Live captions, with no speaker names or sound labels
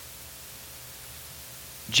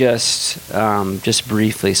just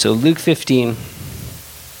briefly. So Luke 15.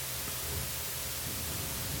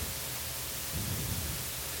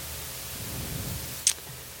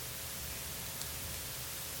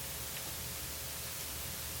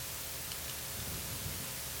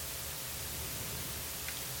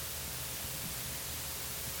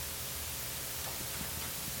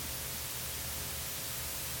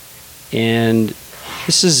 And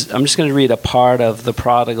I'm just going to read a part of the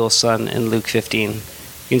prodigal son in Luke 15. You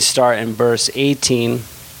can start in verse 18.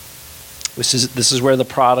 This is where the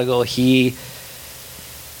prodigal, he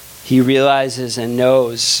realizes and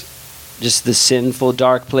knows just the sinful,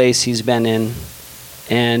 dark place he's been in.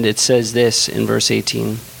 And it says this in verse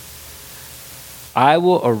 18. I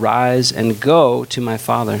will arise and go to my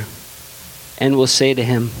father and will say to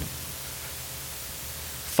him,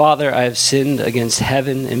 Father, I have sinned against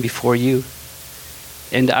heaven and before you,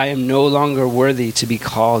 and I am no longer worthy to be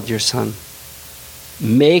called your son.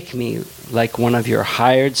 Make me like one of your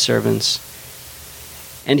hired servants.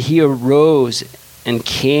 And he arose and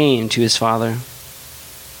came to his father.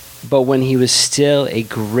 But when he was still a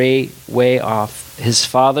great way off, his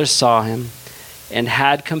father saw him and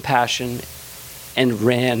had compassion and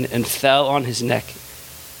ran and fell on his neck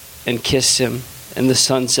and kissed him. And the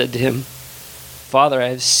son said to him, Father, I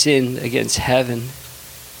have sinned against heaven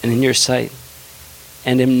and in your sight,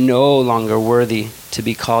 and am no longer worthy to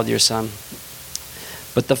be called your son.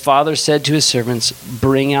 But the father said to his servants,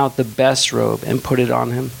 Bring out the best robe and put it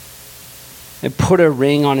on him, and put a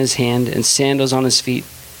ring on his hand and sandals on his feet,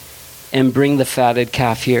 and bring the fatted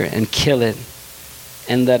calf here and kill it,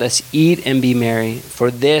 and let us eat and be merry.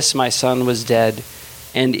 For this my son was dead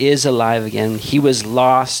and is alive again. He was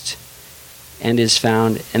lost and is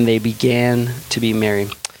found, and they began to be merry.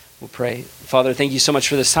 We'll pray. Father, thank you so much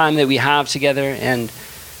for this time that we have together, and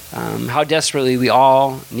how desperately we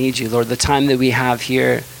all need you, Lord. The time that we have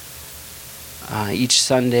here each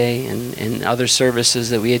Sunday and other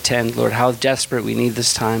services that we attend, Lord, how desperate we need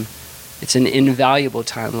this time. It's an invaluable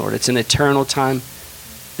time, Lord. It's an eternal time.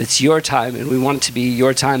 It's your time, and we want it to be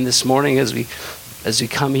your time this morning as we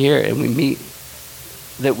come here and we meet,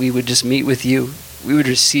 that we would just meet with you. We would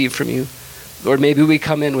receive from you. Lord, maybe we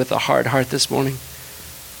come in with a hard heart this morning.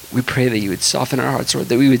 We pray that you would soften our hearts, Lord,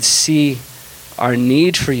 that we would see our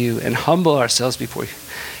need for you and humble ourselves before you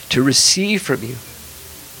to receive from you.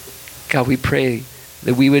 God, we pray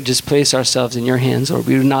that we would just place ourselves in your hands, Lord.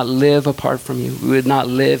 We would not live apart from you. We would not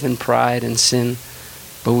live in pride and sin,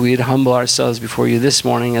 but we would humble ourselves before you this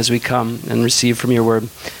morning as we come and receive from your word.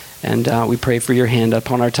 And we pray for your hand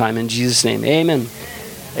upon our time. In Jesus' name, amen.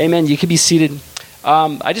 Amen. You can be seated.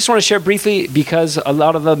 I just want to share briefly, because a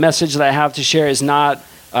lot of the message that I have to share is not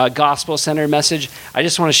a gospel-centered message. I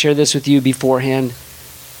just want to share this with you beforehand,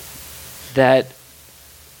 that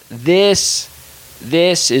this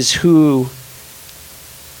is who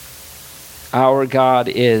our God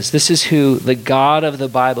is. This is who the God of the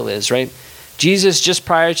Bible is, right? Jesus, just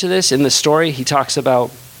prior to this, in the story, he talks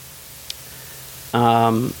about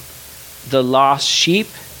the lost sheep,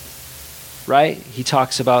 right? He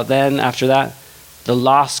talks about then, after that, the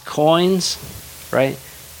lost coins, right?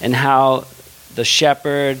 And how the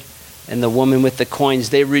shepherd and the woman with the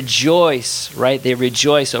coins, they rejoice, right? They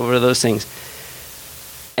rejoice over those things.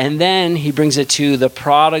 And then he brings it to the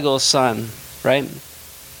prodigal son, right?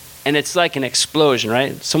 And it's like an explosion,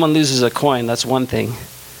 right? Someone loses a coin, that's one thing.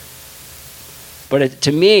 But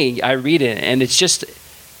to me, I read it, and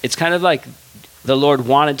it's kind of like the Lord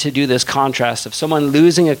wanted to do this contrast of someone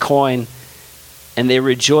losing a coin and they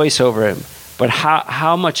rejoice over it. But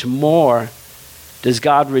how much more does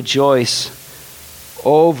God rejoice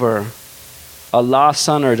over a lost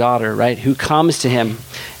son or daughter, right, who comes to him?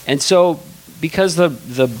 And so, because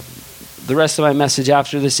the rest of my message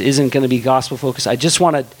after this isn't going to be gospel focused,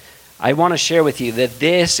 I want to share with you that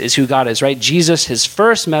this is who God is, right? Jesus, his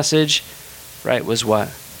first message, right, was what?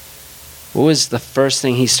 What was the first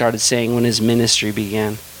thing he started saying when his ministry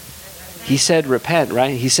began? He said, repent,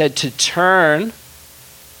 right? He said to turn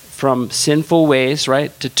from sinful ways,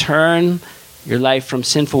 right? To turn your life from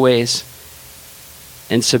sinful ways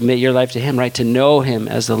and submit your life to him, right? To know him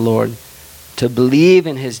as the Lord, to believe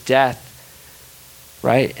in his death,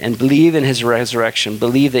 right? And believe in his resurrection.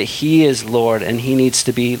 Believe that he is Lord and he needs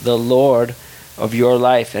to be the Lord of your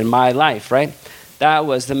life and my life, right? That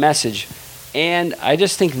was the message. And I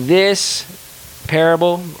just think this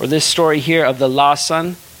parable or this story here of the lost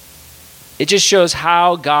son, it just shows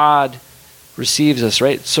how God receives us,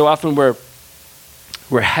 right? So often we're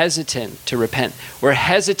hesitant to repent. We're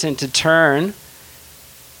hesitant to turn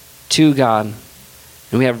to God.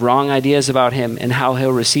 And we have wrong ideas about him and how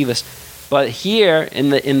he'll receive us. But here in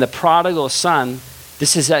the prodigal son,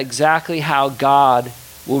 This is exactly how God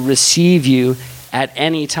will receive you at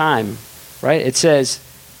any time, right? It says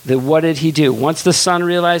that what did he do? Once the son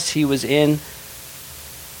realized he was in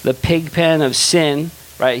the pig pen of sin,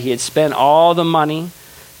 right? He had spent all the money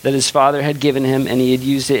that his father had given him, and he had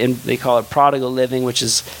used it in, they call it prodigal living, which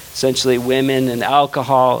is essentially women and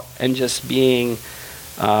alcohol and just being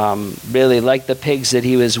really like the pigs that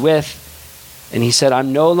he was with. And he said,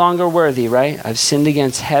 I'm no longer worthy, right? I've sinned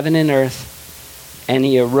against heaven and earth. And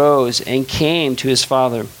he arose and came to his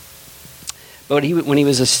father. But when he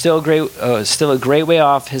was still a great way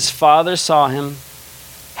off, his father saw him,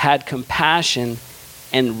 had compassion,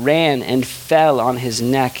 and ran and fell on his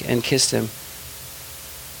neck and kissed him.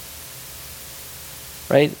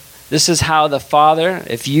 Right? This is how the Father,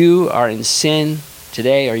 if you are in sin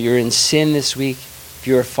today, or you're in sin this week, if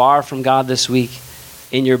you're far from God this week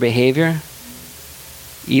in your behavior,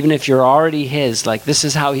 even if you're already his, like this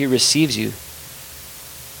is how he receives you.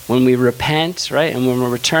 When we repent, right, and when we're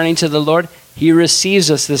returning to the Lord, he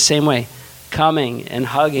receives us the same way, coming and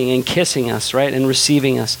hugging and kissing us, right, and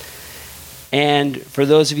receiving us. And for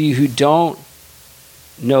those of you who don't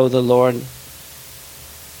know the Lord,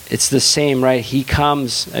 it's the same, right? He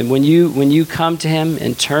comes, and when you come to him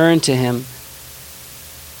and turn to him,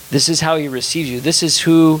 this is how he receives you. This is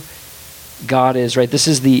who God is, right? This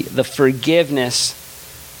is the forgiveness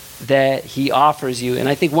that he offers you. And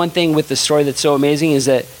I think one thing with the story that's so amazing is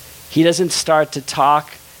that he doesn't start to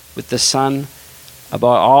talk with the son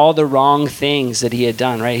about all the wrong things that he had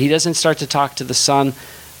done, right? He doesn't start to talk to the son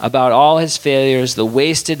about all his failures, the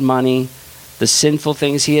wasted money, the sinful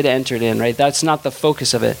things he had entered in, right? That's not the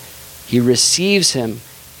focus of it. He receives him,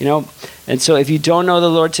 you know? And so if you don't know the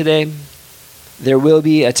Lord today, there will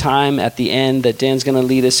be a time at the end that Dan's going to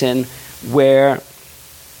lead us in where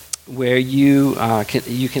you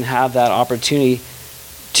can have that opportunity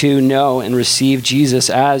to know and receive Jesus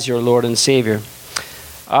as your Lord and Savior.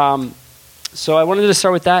 So I wanted to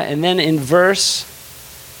start with that. And then in verse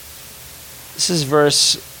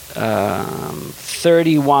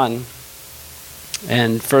 31.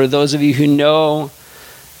 And for those of you who know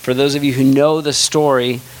the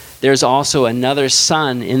story, there's also another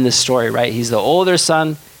son in the story, right? He's the older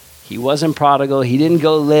son. He wasn't prodigal. He didn't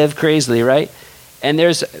go live crazily, right? And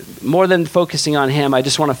there's more than focusing on him. I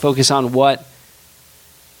just want to focus on what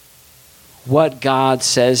God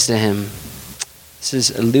says to him. This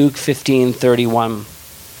is Luke 15:31.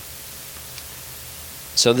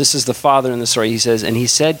 So this is the father in the story. He says, and he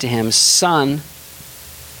said to him, Son,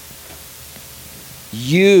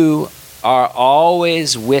 you are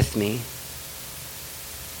always with me,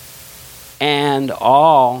 and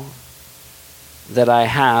all that I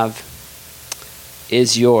have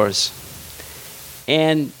is yours.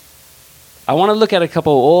 And I want to look at a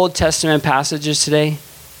couple of Old Testament passages today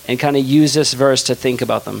and kind of use this verse to think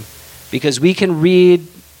about them. Because we can read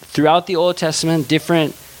throughout the Old Testament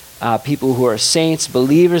different people who are saints,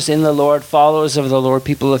 believers in the Lord, followers of the Lord,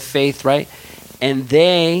 people of faith, right? And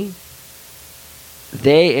they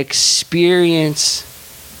experience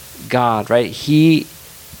God, right? He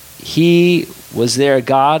was their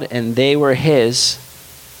God and they were his.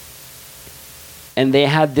 And they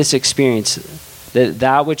had this experience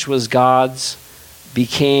that which was God's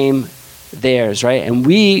became theirs, right? And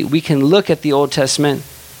we can look at the Old Testament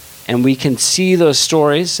and we can see those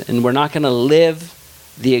stories, and we're not going to live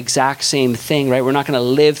the exact same thing, right? We're not going to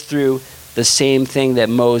live through the same thing that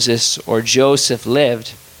Moses or Joseph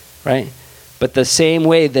lived, right? But the same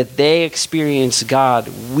way that they experienced God,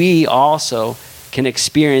 we also can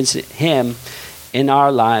experience him in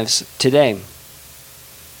our lives today.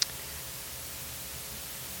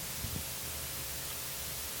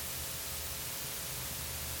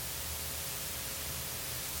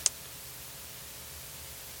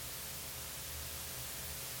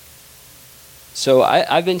 So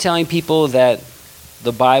I've been telling people that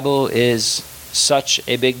the Bible is such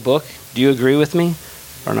a big book. Do you agree with me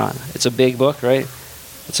or not? It's a big book, right?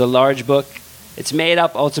 It's a large book. It's made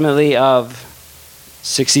up ultimately of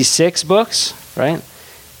 66 books, right,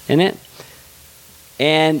 in it.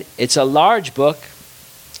 And it's a large book.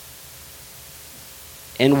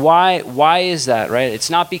 And why is that, right? It's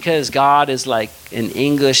not because God is like an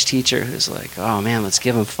English teacher who's like, oh man, let's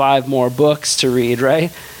give him 5 more books to read,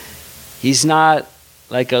 right? He's not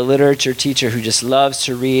like a literature teacher who just loves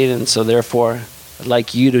to read, and so therefore I'd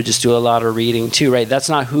like you to just do a lot of reading too, right? That's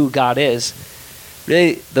not who God is.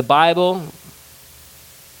 Really, the Bible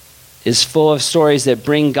is full of stories that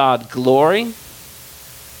bring God glory.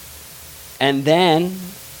 And then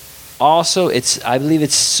also, I believe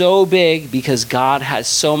it's so big because God has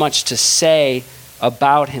so much to say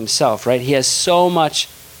about himself, right? He has so much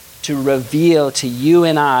to reveal to you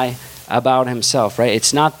and I about himself, right?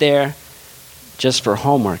 It's not there just for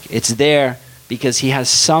homework. It's there because he has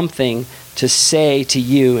something to say to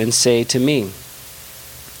you and say to me.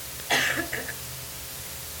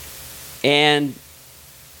 And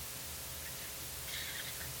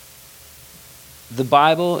the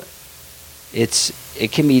Bible, it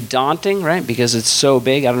can be daunting, right? Because it's so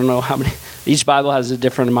big. I don't know how many. Each Bible has a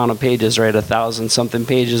different amount of pages, right? 1,000-something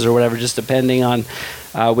pages or whatever, just depending on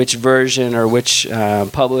which version or which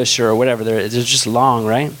publisher or whatever. They're just long,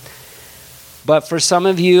 right? But for some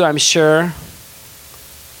of you, I'm sure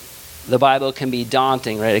the Bible can be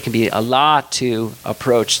daunting, right? It can be a lot to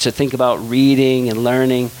approach, to think about reading and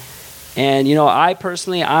learning. And I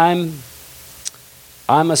personally, I'm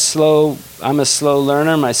a slow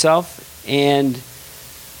learner myself, and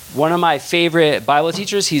one of my favorite Bible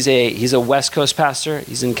teachers, he's a West Coast pastor.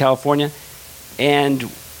 He's in California, and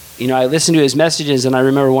I listened to his messages, and I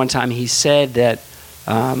remember one time he said that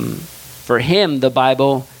for him the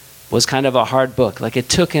Bible was kind of a hard book. Like, it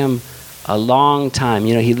took him a long time.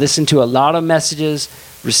 He listened to a lot of messages,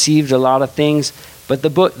 received a lot of things, but the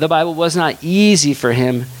Bible was not easy for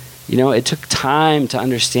him. It took time to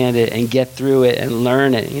understand it and get through it and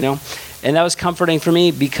learn it, And that was comforting for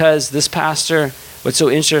me, because this pastor, what's so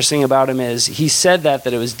interesting about him is he said that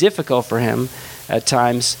it was difficult for him at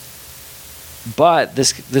times, but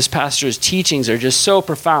this pastor's teachings are just so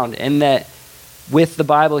profound, and that with the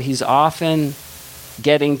Bible, he's often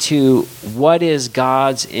getting to what is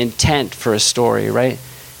God's intent for a story, right?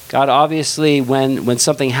 God obviously, when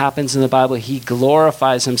something happens in the Bible, he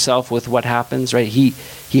glorifies himself with what happens, right? He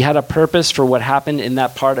had a purpose for what happened in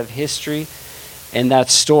that part of history and that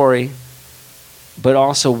story, but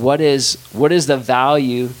also what is the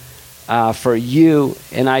value for you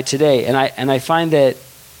and I today? And I find that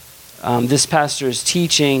this pastor's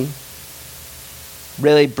teaching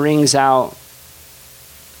really brings out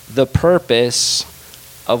the purpose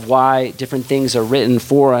of why different things are written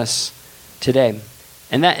for us today.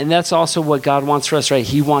 And that's also what God wants for us, right?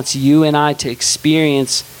 He wants you and I to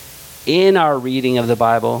experience in our reading of the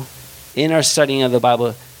Bible, in our studying of the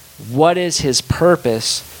Bible, what is his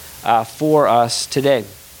purpose for us today.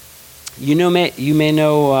 You may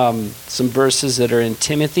know some verses that are in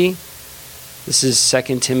Timothy. This is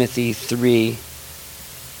 2 Timothy 3,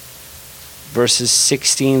 verses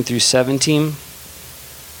 16 through 17.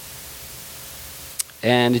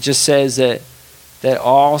 And it just says that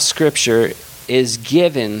all Scripture is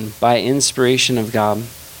given by inspiration of God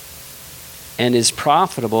and is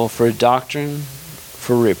profitable for doctrine,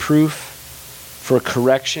 for reproof, for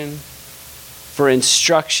correction, for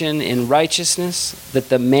instruction in righteousness, that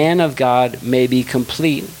the man of God may be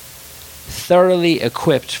complete, thoroughly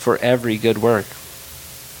equipped for every good work.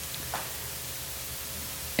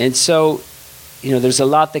 And so, there's a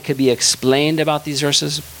lot that could be explained about these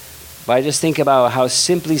verses, but I just think about how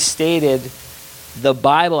simply stated the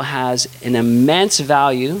Bible has an immense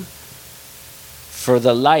value for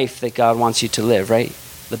the life that God wants you to live, right?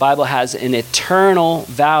 The Bible has an eternal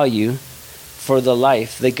value for the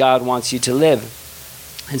life that God wants you to live.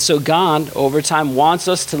 And so God, over time, wants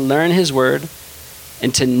us to learn his word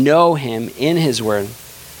and to know him in his word.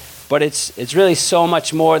 But it's really so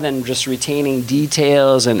much more than just retaining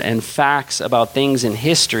details and facts about things in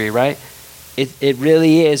history, right? It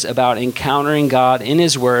really is about encountering God in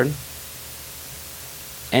his word,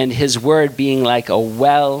 and his word being like a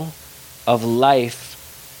well of life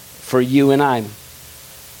for you and I.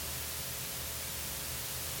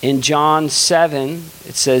 In John 7,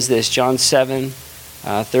 it says this, John 7,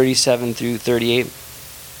 37 through 38.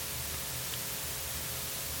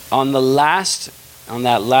 On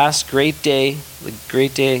that last great day, the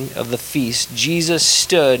great day of the feast, Jesus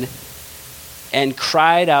stood and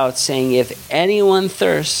cried out, saying, "If anyone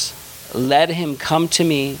thirsts, let him come to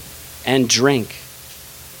me and drink.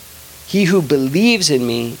 He who believes in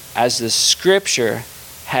me, as the scripture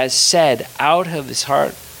has said, out of his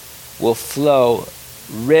heart will flow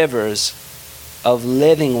rivers of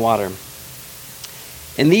living water."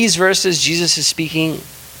 In these verses, Jesus is speaking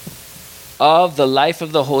of the life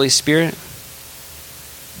of the Holy Spirit,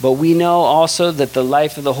 but we know also that the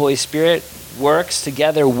life of the Holy Spirit works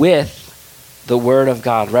together with the Word of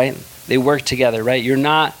God, right? They work together, right? You're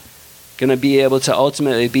not going to be able to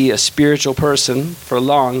ultimately be a spiritual person for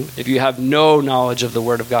long if you have no knowledge of the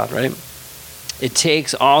Word of God, right? It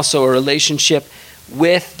takes also a relationship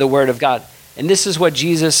with the Word of God. And this is what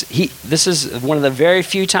this is one of the very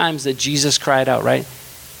few times that Jesus cried out, right?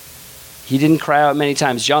 He didn't cry out many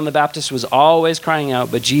times. John the Baptist was always crying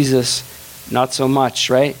out, but Jesus, not so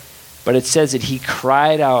much, right? But it says that he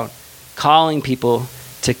cried out, calling people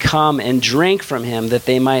to come and drink from him that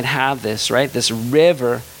they might have this, right? This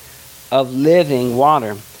river of living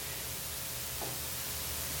water.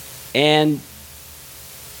 And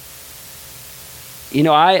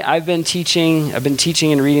I've been teaching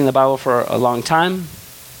and reading the Bible for a long time,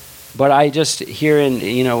 but I just here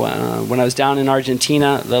when I was down in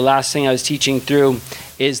Argentina, the last thing I was teaching through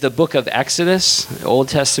is the book of Exodus, the Old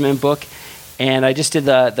Testament book, and I just did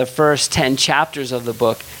the first 10 chapters of the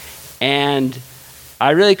book, and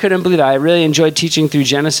I really couldn't believe it. I really enjoyed teaching through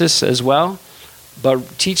Genesis as well,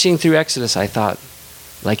 but teaching through Exodus, I thought,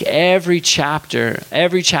 like every chapter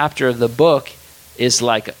of the book is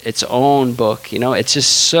like its own book. It's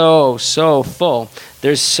just so full.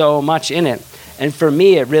 There's so much in it. And for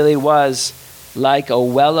me, it really was like a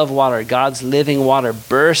well of water, God's living water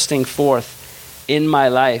bursting forth in my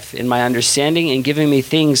life, in my understanding, and giving me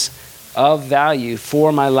things of value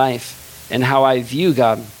for my life and how I view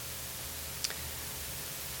God.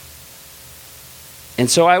 And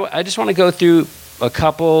so I just want to go through a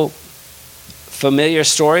couple familiar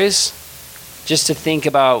stories just to think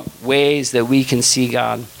about ways that we can see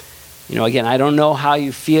God. Again, I don't know how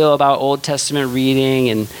you feel about Old Testament reading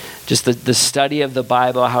and just the study of the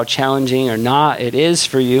Bible, how challenging or not it is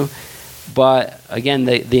for you. But again,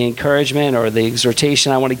 the encouragement or the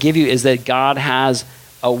exhortation I want to give you is that God has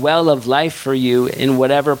a well of life for you in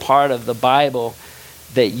whatever part of the Bible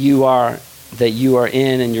that you are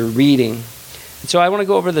in and you're reading. And so I want to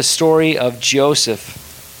go over the story of Joseph.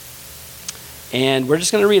 And we're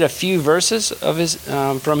just going to read a few verses of his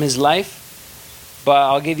from his life, but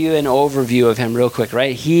I'll give you an overview of him real quick,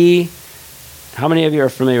 right? How many of you are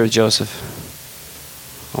familiar with Joseph?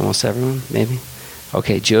 Almost everyone, maybe?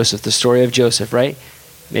 Okay, Joseph, the story of Joseph, right?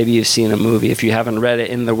 Maybe you've seen a movie if you haven't read it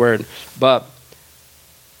in the Word. But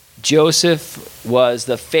Joseph was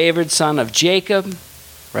the favored son of Jacob,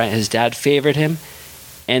 right? His dad favored him.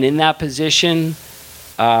 And in that position,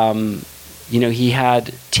 he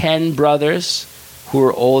had 10 brothers who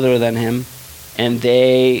were older than him, and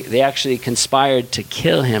they actually conspired to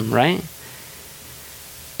kill him, right?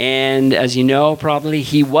 And as you know, probably,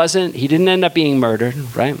 he didn't end up being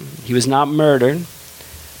murdered, right? He was not murdered,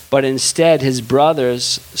 but instead his brothers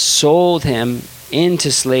sold him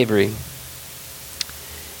into slavery.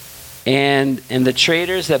 And the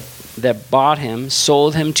traders that bought him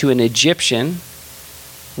sold him to an Egyptian,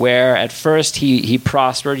 where at first he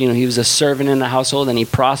prospered. He was a servant in the household and he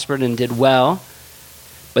prospered and did well.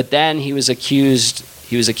 But then he was accused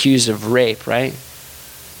of rape, right?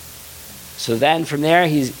 So then from there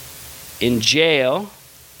he's in jail,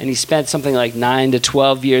 and he spent something like 9 to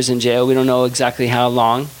 12 years in jail. We don't know exactly how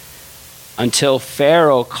long, until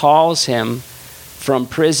Pharaoh calls him from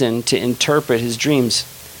prison to interpret his dreams.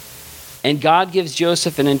 And God gives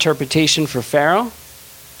Joseph an interpretation for Pharaoh.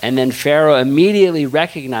 And then Pharaoh immediately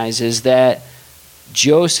recognizes that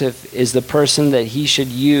Joseph is the person that he should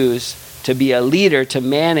use to be a leader, to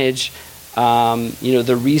manage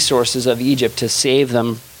the resources of Egypt, to save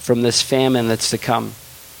them from this famine that's to come.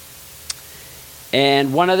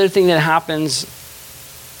 And one other thing that happens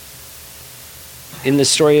in the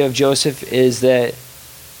story of Joseph is that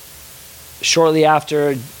shortly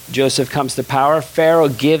after Joseph comes to power, Pharaoh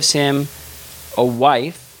gives him a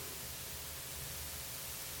wife.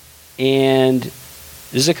 And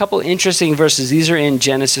there's a couple interesting verses. These are in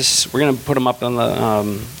Genesis. We're going to put them up on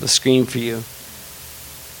the screen for you.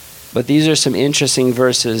 But these are some interesting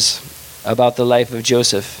verses about the life of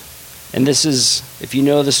Joseph. And this is, if you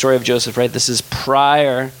know the story of Joseph, right, this is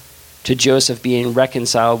prior to Joseph being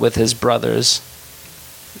reconciled with his brothers.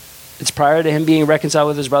 It's prior to him being reconciled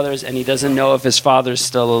with his brothers, and he doesn't know if his father's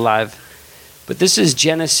still alive. But this is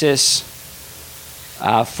Genesis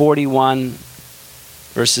 41,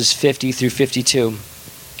 verses 50 through 52.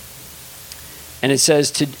 And it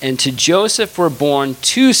says, And to Joseph were born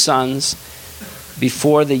 2 sons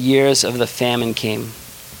before the years of the famine came,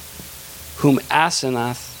 whom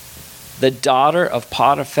Asenath, the daughter of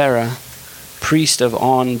Potiphera, priest of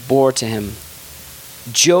On, bore to him.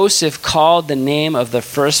 Joseph called the name of the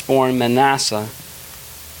firstborn Manasseh,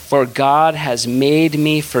 for God has made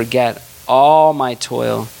me forget all my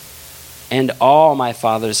toil and all my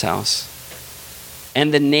father's house.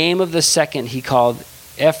 And the name of the second he called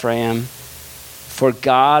Ephraim, for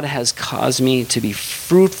God has caused me to be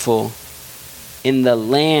fruitful in the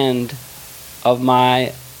land of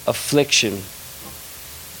my affliction.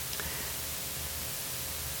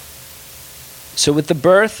 So with the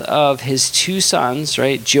birth of his 2 sons,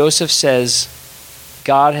 right, Joseph says,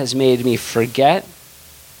 God has made me forget,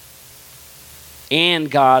 and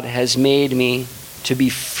God has made me to be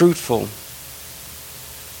fruitful.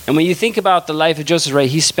 And when you think about the life of Joseph, right,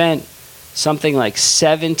 he spent something like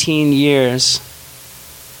 17 years,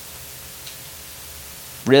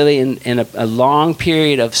 really in a long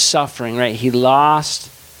period of suffering, right? He lost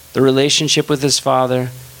the relationship with his father,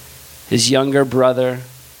 his younger brother.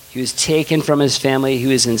 He was taken from his family. He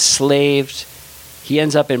was enslaved. He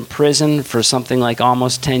ends up in prison for something like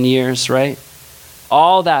almost 10 years, right?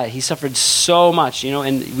 All that, he suffered so much,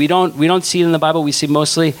 and we don't see it in the Bible. We see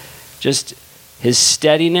mostly just his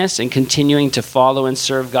steadiness and continuing to follow and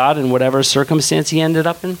serve God in whatever circumstance he ended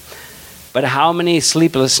up in. But how many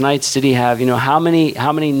sleepless nights did he have? How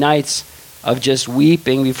many nights of just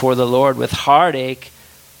weeping before the Lord with heartache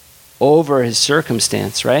over his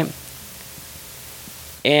circumstance, right?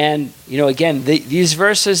 And, again, these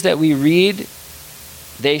verses that we read,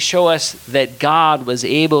 they show us that God was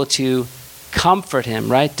able to comfort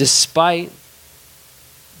him, right? Despite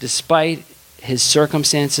his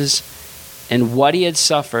circumstances and what he had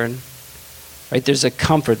suffered, right? There's a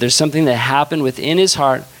comfort. There's something that happened within his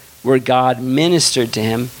heart where God ministered to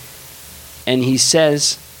him. And he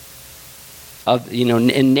says,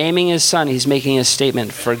 in naming his son, he's making a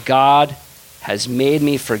statement, for God has made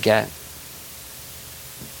me forget.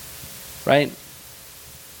 Right?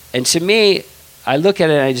 And to me, I look at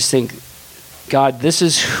it and I just think, God, this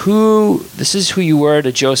is who you were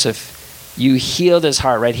to Joseph. You healed his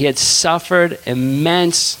heart, right? He had suffered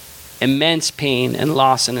immense pain and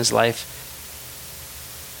loss in his life.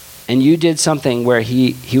 And you did something where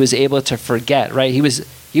he was able to forget, right? He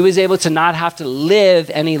was able to not have to live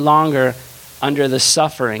any longer under the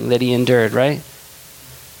suffering that he endured, right?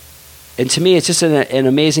 And to me, it's just an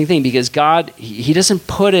amazing thing because God, he doesn't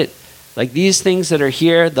put it like these things that are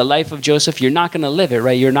here, the life of Joseph, you're not going to live it,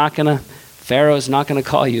 right? Pharaoh's not going to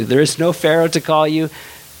call you. There is no Pharaoh to call you.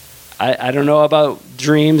 I don't know about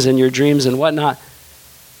dreams and your dreams and whatnot.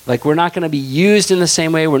 Like, we're not going to be used in the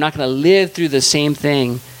same way. We're not going to live through the same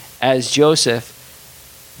thing as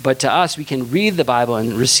Joseph. But to us, we can read the Bible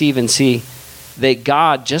and receive and see that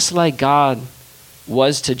God, just like God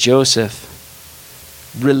was to Joseph,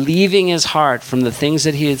 relieving his heart from the things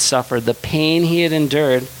that he had suffered, the pain he had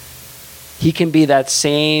endured, he can be that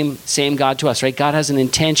same God to us, right? God has an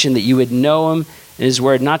intention that you would know him in his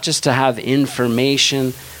word, not just to have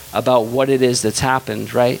information about what it is that's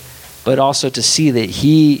happened, right? But also to see that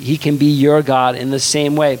he can be your God in the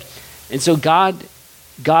same way. And so God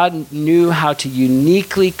knew how to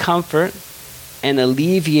uniquely comfort and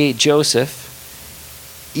alleviate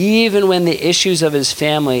Joseph, even when the issues of his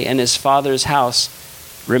family and his father's house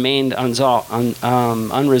remained unresolved.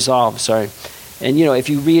 And, if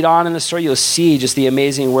you read on in the story, you'll see just the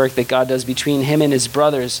amazing work that God does between him and his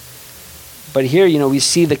brothers. But here, we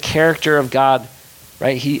see the character of God,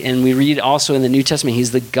 right? And we read also in the New Testament, he's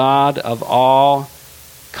the God of all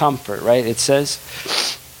comfort, right? It says.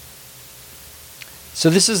 So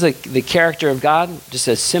this is the character of God, just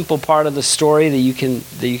a simple part of the story that you can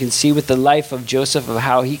see with the life of Joseph, of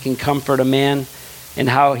how he can comfort a man and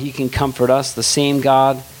how he can comfort us, the same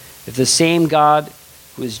God. If the same God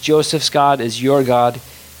who is Joseph's God is your God,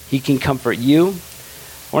 he can comfort you.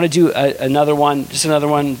 I want to do another one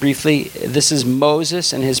briefly. This is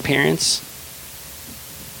Moses and his parents.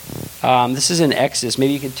 This is in Exodus.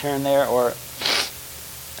 Maybe you can turn there, or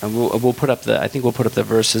we'll put up the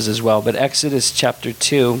verses as well. But Exodus chapter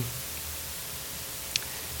 2.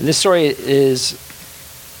 And this story is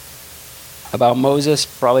about Moses.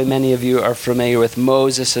 Probably many of you are familiar with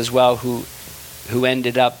Moses as well, who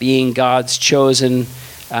ended up being God's chosen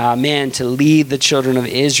man to lead the children of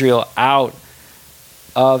Israel out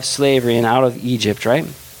of slavery and out of Egypt, right?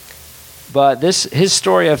 But his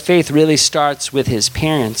story of faith really starts with his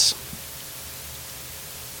parents.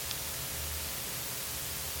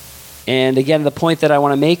 And again, the point that I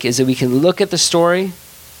want to make is that we can look at the story.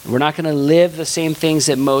 We're not going to live the same things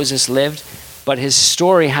that Moses lived, but his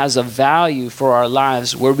story has a value for our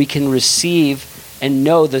lives where we can receive and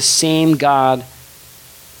know the same God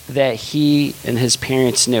that he and his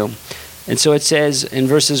parents knew. And so it says in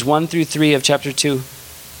verses 1 through 3 of chapter 2,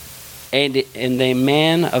 and a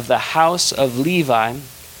man of the house of Levi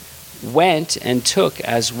went and took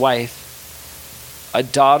as wife a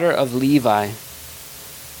daughter of Levi.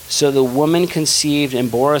 So the woman conceived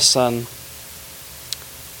and bore a son.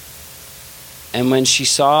 And when she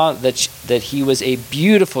saw that he was a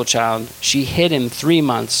beautiful child, she hid him 3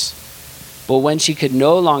 months. But when she could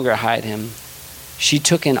no longer hide him, she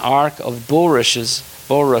took an ark of bulrushes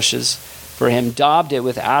for him, daubed it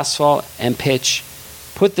with asphalt and pitch,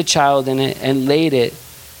 put the child in it, and laid it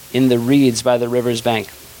in the reeds by the river's bank.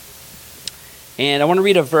 And I want to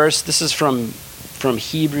read a verse. This is from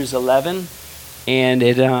Hebrews 11, and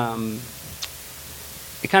it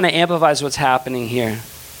kind of amplifies what's happening here.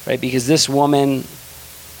 right? Because this woman,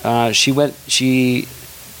 by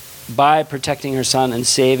protecting her son and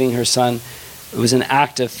saving her son, it was an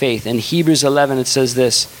act of faith. In Hebrews 11, it says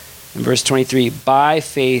this in verse 23, by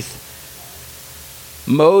faith,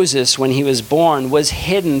 Moses, when he was born, was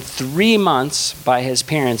hidden 3 months by his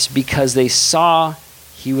parents because they saw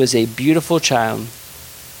he was a beautiful child,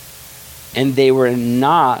 and they were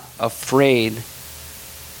not afraid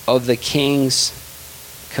of the king's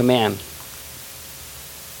command.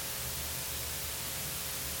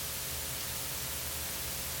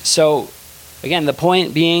 So, again, the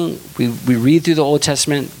point being, we read through the Old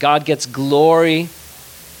Testament, God gets glory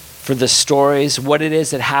for the stories, what it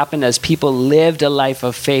is that happened as people lived a life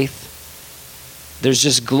of faith. There's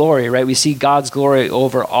just glory, right? We see God's glory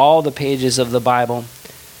over all the pages of the Bible.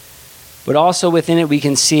 But also within it, we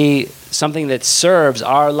can see something that serves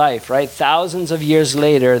our life, right? Thousands of years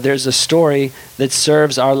later, there's a story that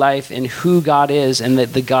serves our life in who God is, and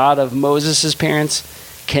that the God of Moses' parents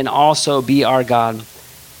can also be our God.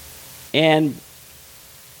 And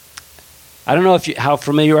I don't know how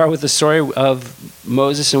familiar you are with the story of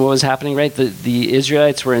Moses and what was happening, right? The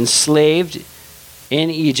Israelites were enslaved in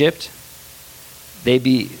Egypt.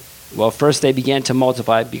 First they began to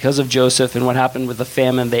multiply because of Joseph and what happened with the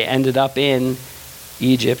famine. They ended up in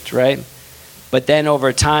Egypt, right? But then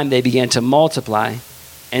over time they began to multiply.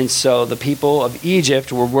 And so the people of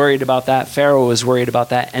Egypt were worried about that. Pharaoh was worried about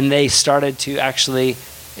that. And they started to actually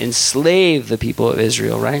enslave the people of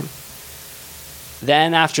Israel, right?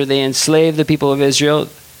 Then after they enslaved the people of Israel,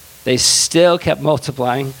 they still kept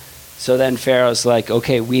multiplying. So then Pharaoh's like,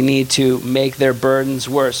 okay, we need to make their burdens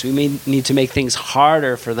worse. We need to make things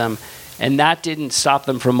harder for them. And that didn't stop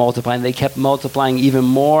them from multiplying. They kept multiplying even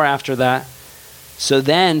more after that. So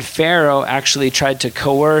then Pharaoh actually tried to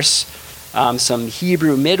coerce some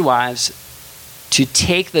Hebrew midwives to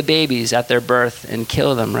take the babies at their birth and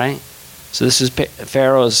kill them, right? So this is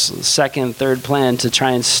Pharaoh's second, third plan to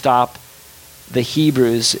try and stop the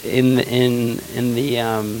Hebrews in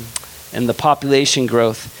the population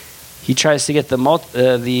growth. He tries to get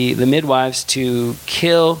the midwives to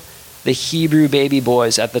kill the Hebrew baby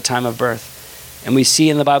boys at the time of birth. And we see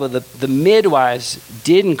in the Bible that the midwives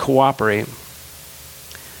didn't cooperate.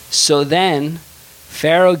 So then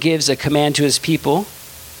Pharaoh gives a command to his people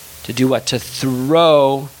to do what? To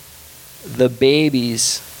throw the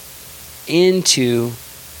babies into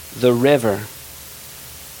the river,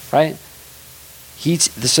 right?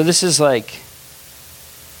 So this is like,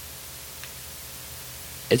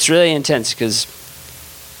 it's really intense because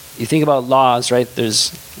you think about laws, right?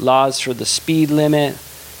 There's laws for the speed limit,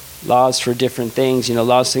 laws for different things,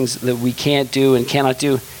 laws, things that we can't do and cannot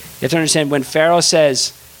do. You have to understand, when Pharaoh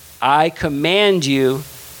says, I command you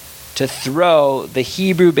to throw the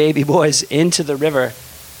Hebrew baby boys into the river,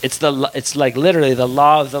 it's like literally the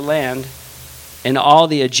law of the land, and all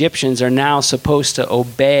the Egyptians are now supposed to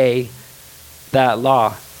obey that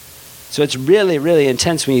law. So it's really, really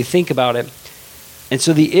intense when you think about it. And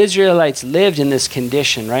so the Israelites lived in this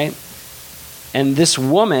condition, right? And this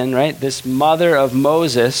woman, right, this mother of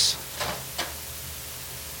Moses,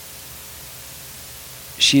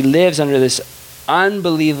 she lives under this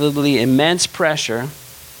unbelievably immense pressure.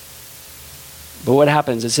 But what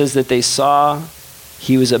happens? It says that they saw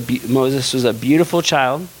Moses was a beautiful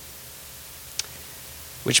child,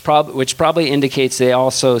 which probably indicates they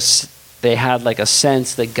had like a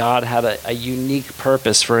sense that God had a unique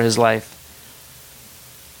purpose for his life.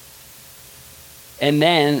 And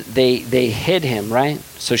then they hid him, right?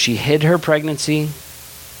 So she hid her pregnancy.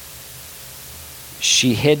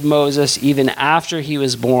 She hid Moses even after he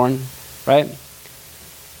was born, right?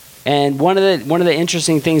 And one of the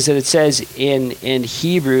interesting things that it says in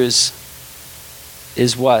Hebrews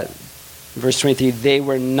is what? Verse 23, they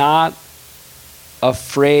were not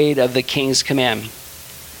afraid of the king's command.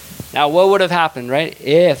 Now, what would have happened, right?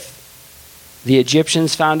 If the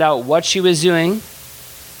Egyptians found out what she was doing,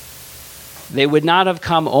 they would not have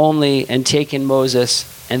come only and taken Moses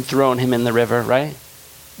and thrown him in the river, right?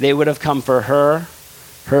 They would have come for her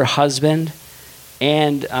husband,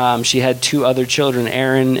 and she had 2 other children,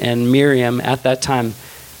 Aaron and Miriam, at that time,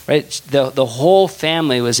 right? The whole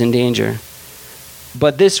family was in danger.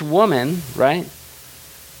 But this woman, right?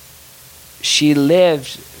 She lived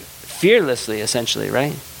fearlessly, essentially,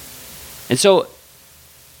 right? And so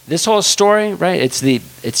this whole story, right?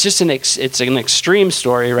 It's an extreme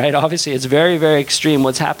story, right? Obviously, it's very, very extreme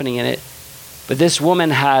what's happening in it. But this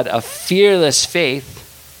woman had a fearless faith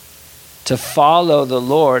to follow the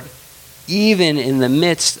Lord, even in the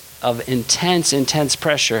midst of intense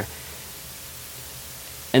pressure.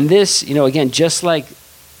 And this, again, just like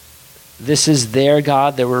this is their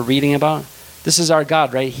God that we're reading about, This is our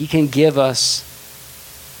God, right? He can give us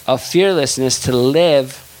a fearlessness to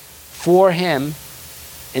live for him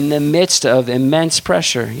in the midst of immense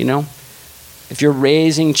pressure, If you're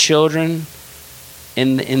raising children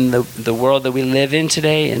in the world that we live in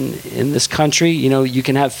today, in this country, you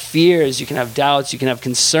can have fears, you can have doubts, you can have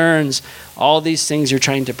concerns, all these things you're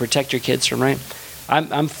trying to protect your kids from, right?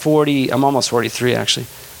 I'm 40, I'm almost 43 actually.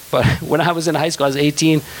 But when I was in high school, I was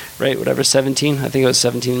 18, right, 17, I think I was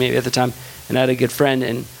 17 maybe at the time, and I had a good friend,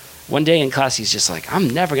 and one day in class, he's just like, I'm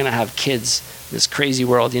never going to have kids in this crazy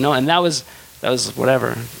world, and that was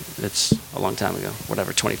whatever, it's a long time ago,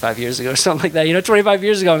 whatever, 25 years ago or something like that. 25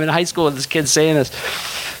 years ago, I'm in high school and this kid saying this,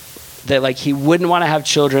 that like he wouldn't want to have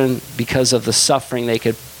children because of the suffering they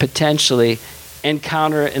could potentially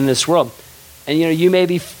encounter in this world. And you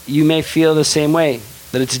may feel the same way,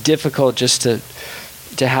 that it's difficult just to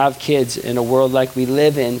have kids in a world like we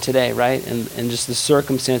live in today, right? And just the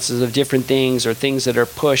circumstances of different things or things that are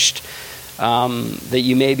pushed that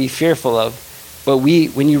you may be fearful of. But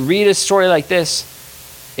when you read a story like this,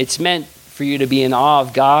 it's meant for you to be in awe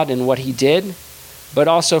of God and what he did, but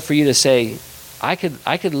also for you to say, I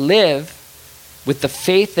could live with the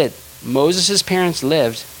faith that Moses' parents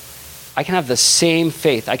lived. I can have the same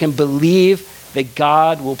faith. I can believe that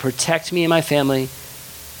God will protect me and my family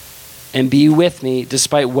and be with me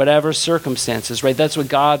despite whatever circumstances, right? That's what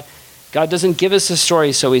God doesn't give us a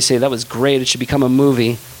story so we say, that was great, it should become a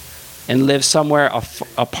movie and live somewhere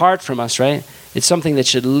apart from us, right? It's something that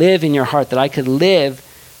should live in your heart, that I could live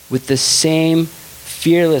with the same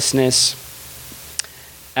fearlessness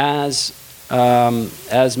as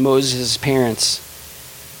Moses' parents.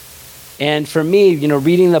 And for me,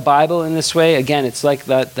 reading the Bible in this way, again, it's like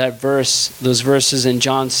that verse, those verses in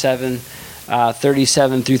John 7,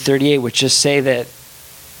 37 through 38, which just say that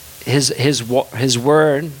his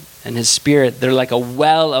word and his spirit, they're like a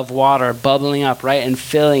well of water bubbling up, right, and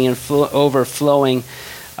filling and overflowing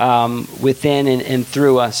within and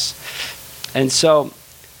through us. And so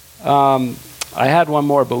I had one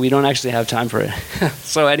more, but we don't actually have time for it.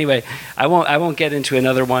 So anyway, I won't get into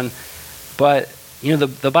another one. But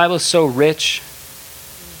the Bible is so rich,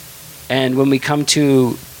 and when we come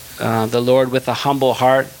to the Lord with a humble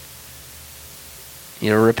heart,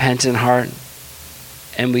 repentant heart,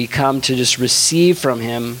 and we come to just receive from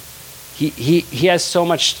him, he has so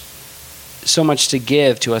much to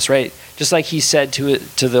give to us, right? Just like he said to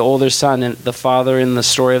the older son and the father in the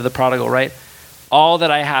story of the prodigal, right? All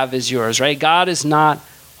that I have is yours, right? God is not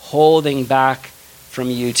holding back from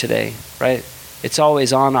you today, right? It's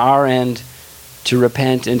always on our end to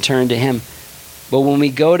repent and turn to him. But when we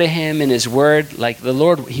go to him in his word, like the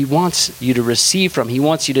Lord, he wants you to receive from, he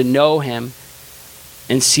wants you to know him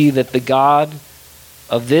and see that the God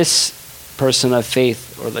of this person of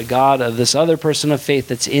faith, or the God of this other person of faith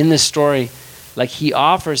that's in this story, like he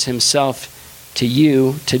offers himself to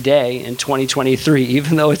you today in 2023,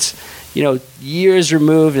 even though it's, years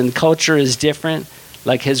removed and culture is different,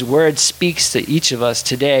 like his word speaks to each of us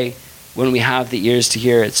today when we have the ears to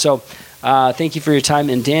hear it. So thank you for your time.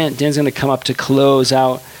 And Dan's going to come up to close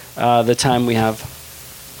out the time we have.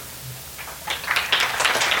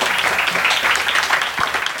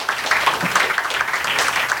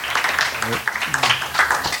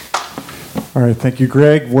 All right, thank you,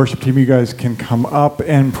 Greg. Worship team, you guys can come up.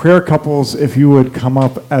 And prayer couples, if you would come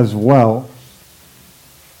up as well.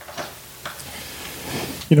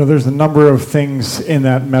 There's a number of things in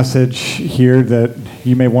that message here that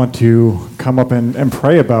you may want to come up and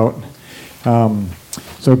pray about.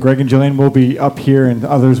 So Greg and Jillian will be up here, and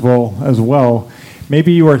others will as well.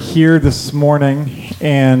 Maybe you are here this morning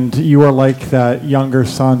and you are like that younger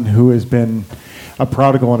son who has been a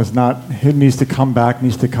prodigal and who needs to come back,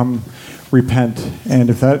 needs to come repent. And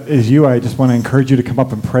if that is you, I just want to encourage you to come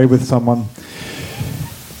up and pray with someone.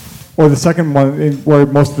 Or the second one, where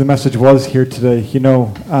most of the message was here today,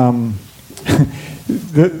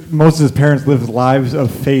 Moses' parents lived lives of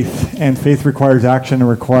faith, and faith requires action and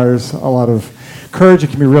requires a lot of courage. It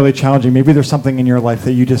can be really challenging. Maybe there's something in your life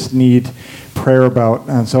that you just need prayer about.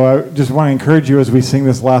 And so I just want to encourage you as we sing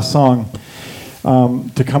this last song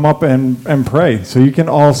to come up and pray. So you can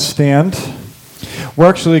all stand. We're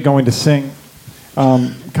actually going to sing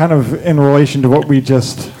kind of in relation to what we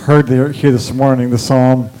just heard here this morning, the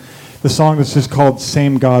song that's just called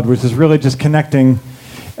Same God, which is really just connecting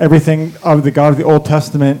everything of the God of the Old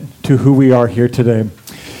Testament to who we are here today.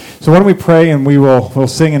 So why don't we pray, and we'll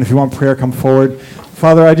sing, and if you want prayer, come forward.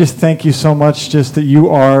 Father, I just thank you so much just that you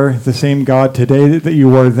are the same God today that you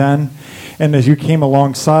were then, And as you came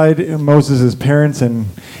alongside Moses' parents and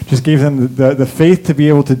just gave them the faith to be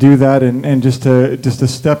able to do that, and just to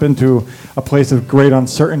step into a place of great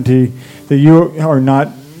uncertainty, that you are not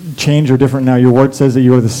changed or different now. Your word says that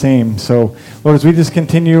you are the same. So, Lord, as we just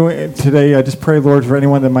continue today, I just pray, Lord, for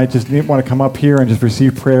anyone that might just want to come up here and just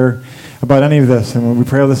receive prayer about any of this. And when we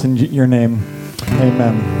pray all this in your name,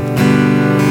 amen.